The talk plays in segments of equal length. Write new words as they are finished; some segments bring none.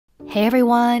Hey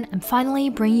everyone, I'm finally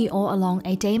bringing you all along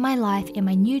a day in my life in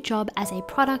my new job as a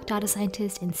product data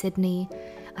scientist in Sydney.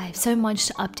 I have so much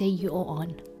to update you all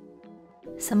on.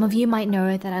 Some of you might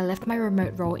know that I left my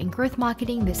remote role in growth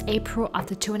marketing this April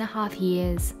after 2.5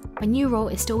 years. My new role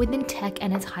is still within tech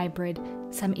and it's hybrid,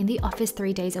 so I'm in the office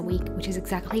 3 days a week, which is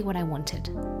exactly what I wanted.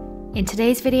 In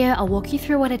today's video, I'll walk you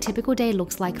through what a typical day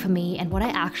looks like for me and what I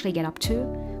actually get up to,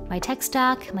 my tech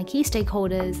stack, my key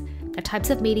stakeholders, the types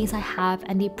of meetings I have,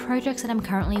 and the projects that I'm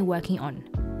currently working on.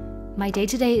 My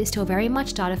day-to-day is still very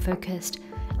much data-focused,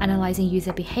 analyzing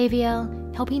user behavior,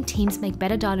 helping teams make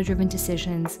better data-driven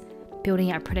decisions,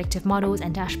 building out predictive models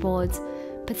and dashboards,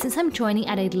 but since I'm joining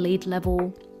at a lead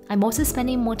level, I'm also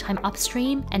spending more time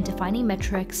upstream and defining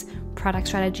metrics, product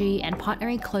strategy, and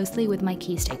partnering closely with my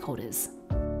key stakeholders.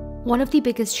 One of the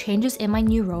biggest changes in my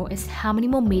new role is how many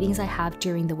more meetings I have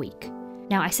during the week.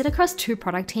 Now, I sit across 2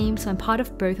 product teams, so I'm part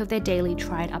of both of their daily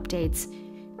try and updates,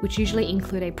 which usually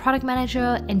include a product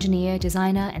manager, engineer,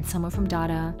 designer, and someone from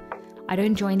data. I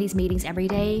don't join these meetings every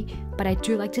day, but I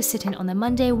do like to sit in on the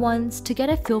Monday ones to get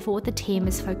a feel for what the team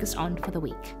is focused on for the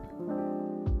week.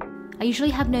 I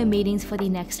usually have no meetings for the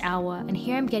next hour, and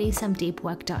here I'm getting some deep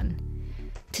work done.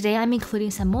 Today I'm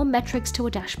including some more metrics to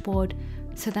a dashboard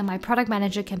so that my product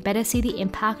manager can better see the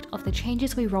impact of the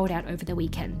changes we rolled out over the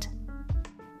weekend.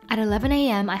 At 11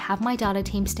 AM, I have my data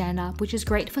team stand up, which is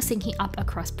great for syncing up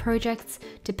across projects,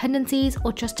 dependencies,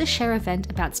 or just to share a vent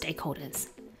about stakeholders.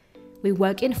 We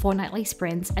work in fortnightly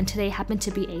sprints, and today happened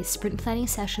to be a sprint planning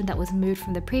session that was moved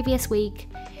from the previous week.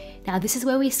 Now this is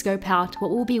where we scope out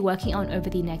what we'll be working on over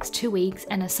the next 2 weeks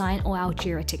and assign all our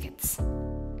Jira tickets.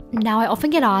 Now I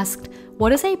often get asked, what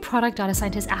does a product data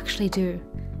scientist actually do?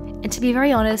 And to be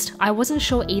very honest, I wasn't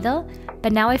sure either,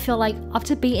 but now I feel like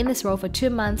after being in this role for 2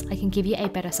 months, I can give you a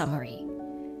better summary.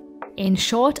 In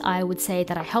short, I would say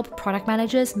that I help product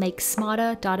managers make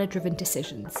smarter, data-driven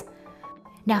decisions.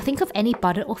 Now think of any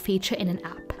button or feature in an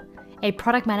app. A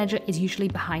product manager is usually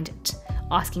behind it,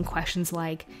 asking questions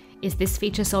like, is this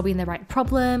feature solving the right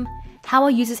problem? How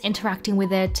are users interacting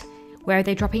with it? Where are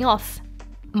they dropping off?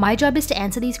 My job is to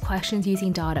answer these questions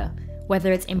using data,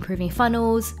 whether it's improving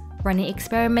funnels, running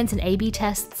experiments and A/B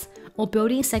tests, or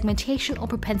building segmentation or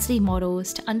propensity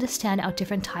models to understand our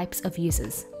different types of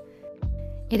users.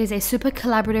 It is a super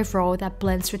collaborative role that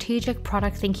blends strategic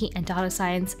product thinking and data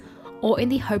science, all in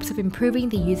the hopes of improving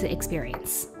the user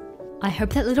experience. I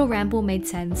hope that little ramble made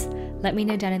sense. Let me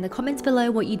know down in the comments below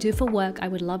what you do for work. I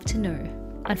would love to know.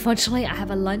 Unfortunately, I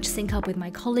have a lunch sync up with my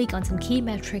colleague on some key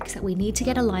metrics that we need to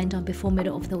get aligned on before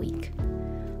middle of the week.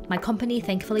 My company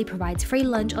thankfully provides free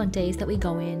lunch on days that we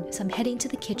go in, so I'm heading to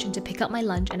the kitchen to pick up my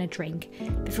lunch and a drink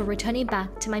before returning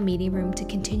back to my meeting room to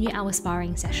continue our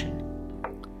sparring session.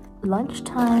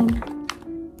 Lunchtime.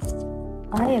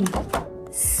 I am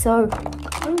so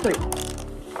hungry.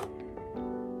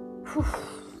 Whew.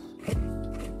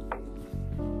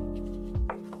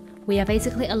 We are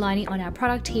basically aligning on our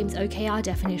product team's OKR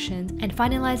definitions and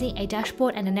finalizing a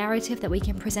dashboard and a narrative that we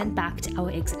can present back to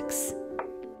our execs.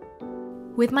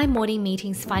 With my morning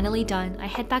meetings finally done, I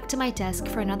head back to my desk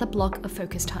for another block of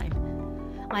focus time.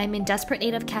 I am in desperate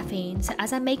need of caffeine, so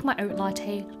as I make my oat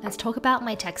latte, let's talk about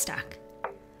my tech stack.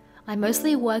 I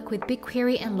mostly work with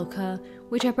BigQuery and Looker,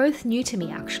 which are both new to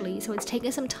me actually, so it's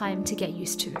taken some time to get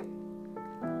used to.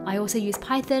 I also use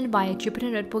Python via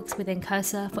Jupyter Notebooks within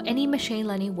Cursor for any machine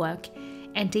learning work,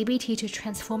 and dbt to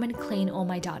transform and clean all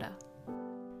my data.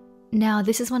 Now,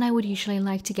 this is when I would usually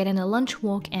like to get in a lunch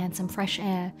walk and some fresh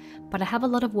air, but I have a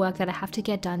lot of work that I have to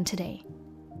get done today.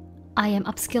 I am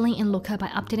upskilling in Looker by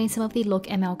updating some of the Look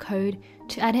ML code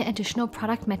to add in additional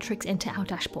product metrics into our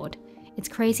dashboard. It's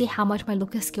crazy how much my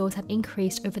Looker skills have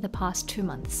increased over the past 2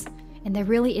 months, and there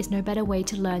really is no better way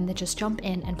to learn than just jump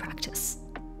in and practice.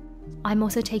 I'm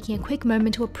also taking a quick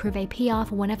moment to approve a PR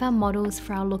for one of our models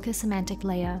for our Looker semantic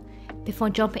layer,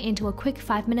 before jumping into a quick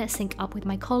 5-minute sync up with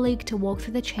my colleague to walk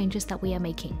through the changes that we are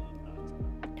making.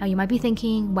 Now you might be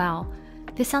thinking, wow,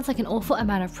 this sounds like an awful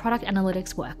amount of product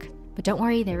analytics work, but don't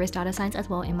worry, there is data science as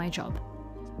well in my job.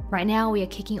 Right now we are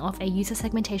kicking off a user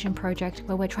segmentation project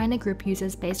where we're trying to group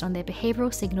users based on their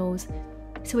behavioral signals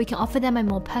so we can offer them a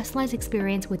more personalized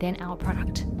experience within our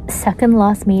product. Second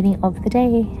last meeting of the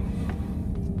day.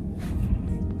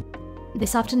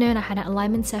 This afternoon, I had an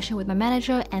alignment session with my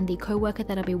manager and the co-worker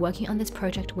that I'll be working on this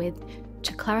project with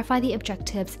to clarify the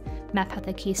objectives, map out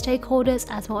the key stakeholders,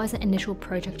 as well as an initial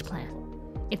project plan.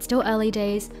 It's still early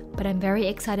days, but I'm very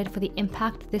excited for the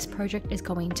impact this project is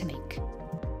going to make.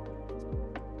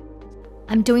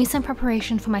 I'm doing some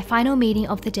preparation for my final meeting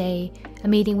of the day, a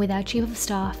meeting with our Chief of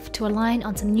Staff to align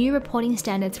on some new reporting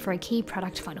standards for a key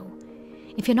product funnel.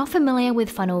 If you're not familiar with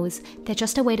funnels, they're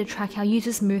just a way to track how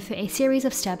users move through a series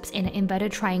of steps in an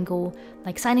inverted triangle,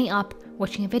 like signing up,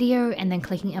 watching a video, and then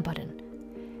clicking a button.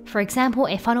 For example,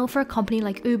 a funnel for a company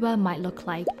like Uber might look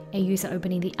like a user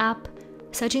opening the app,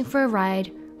 searching for a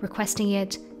ride, requesting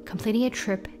it, completing a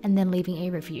trip, and then leaving a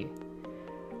review.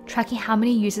 Tracking how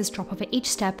many users drop off at each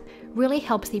step really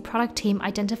helps the product team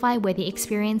identify where the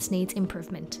experience needs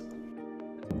improvement.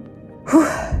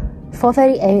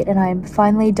 4:38 and I'm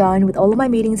finally done with all of my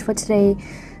meetings for today.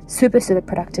 Super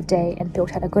productive day and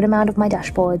built out a good amount of my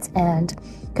dashboards, and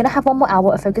gonna have one more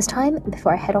hour of focus time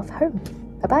before I head off home.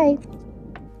 Bye-bye.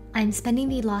 I'm spending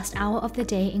the last hour of the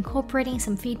day incorporating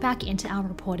some feedback into our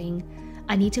reporting.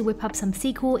 I need to whip up some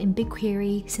SQL in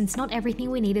BigQuery since not everything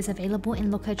we need is available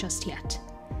in Looker just yet.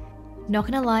 Not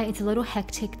gonna lie, it's a little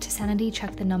hectic to sanity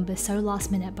check the numbers so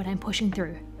last minute, but I'm pushing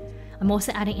through. I'm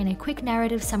also adding in a quick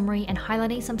narrative summary and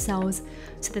highlighting some cells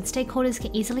so that stakeholders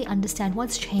can easily understand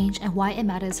what's changed and why it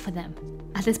matters for them.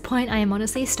 At this point, I am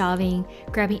honestly starving,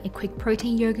 grabbing a quick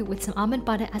protein yogurt with some almond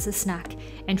butter as a snack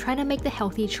and trying to make the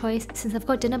healthy choice since I've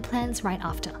got dinner plans right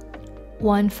after.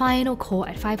 One final call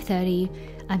at 5:30,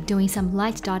 I'm doing some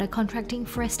light data contracting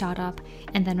for a startup,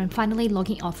 and then I'm finally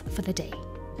logging off for the day.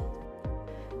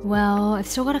 Well, I've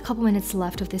still got a couple minutes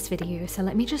left of this video, so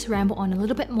let me just ramble on a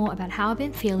little bit more about how I've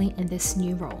been feeling in this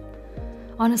new role.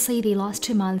 Honestly, the last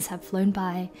 2 months have flown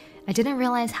by. I didn't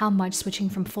realize how much switching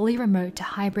from fully remote to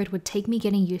hybrid would take me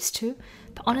getting used to,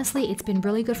 but honestly, it's been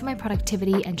really good for my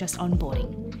productivity and just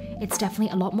onboarding. It's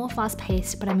definitely a lot more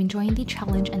fast-paced, but I'm enjoying the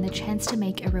challenge and the chance to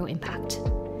make a real impact.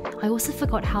 I also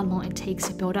forgot how long it takes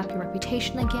to build up your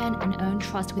reputation again and earn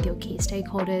trust with your key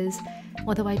stakeholders,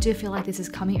 although I do feel like this is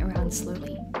coming around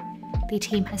slowly. The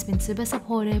team has been super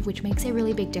supportive, which makes a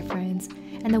really big difference,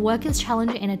 and the work is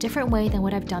challenging in a different way than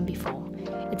what I've done before.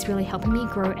 It's really helping me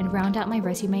grow and round out my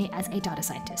resume as a data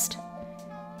scientist.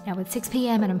 Now it's 6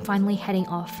 PM and I'm finally heading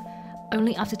off,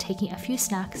 only after taking a few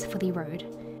snacks for the road.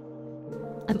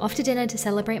 I'm off to dinner to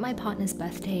celebrate my partner's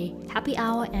birthday, happy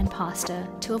hour and pasta,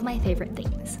 two of my favorite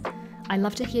things. I'd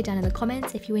love to hear down in the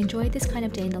comments if you enjoyed this kind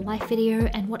of day in the life video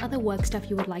and what other work stuff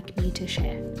you would like me to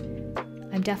share.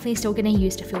 I'm definitely still getting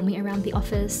used to filming around the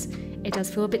office. It does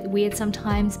feel a bit weird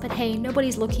sometimes, but hey,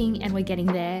 nobody's looking and we're getting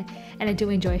there, and I do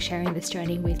enjoy sharing this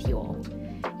journey with you all.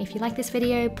 If you like this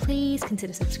video, please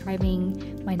consider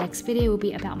subscribing. My next video will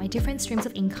be about my different streams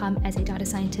of income as a data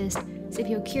scientist, so if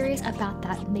you're curious about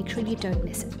that, make sure you don't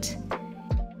miss it.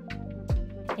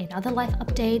 In other life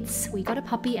updates, we got a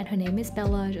puppy and her name is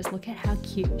Bella. Just look at how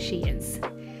cute she is.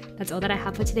 That's all that I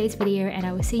have for today's video, and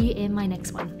I will see you in my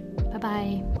next one. Bye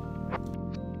bye.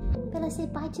 Bella, say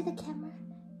bye to the camera.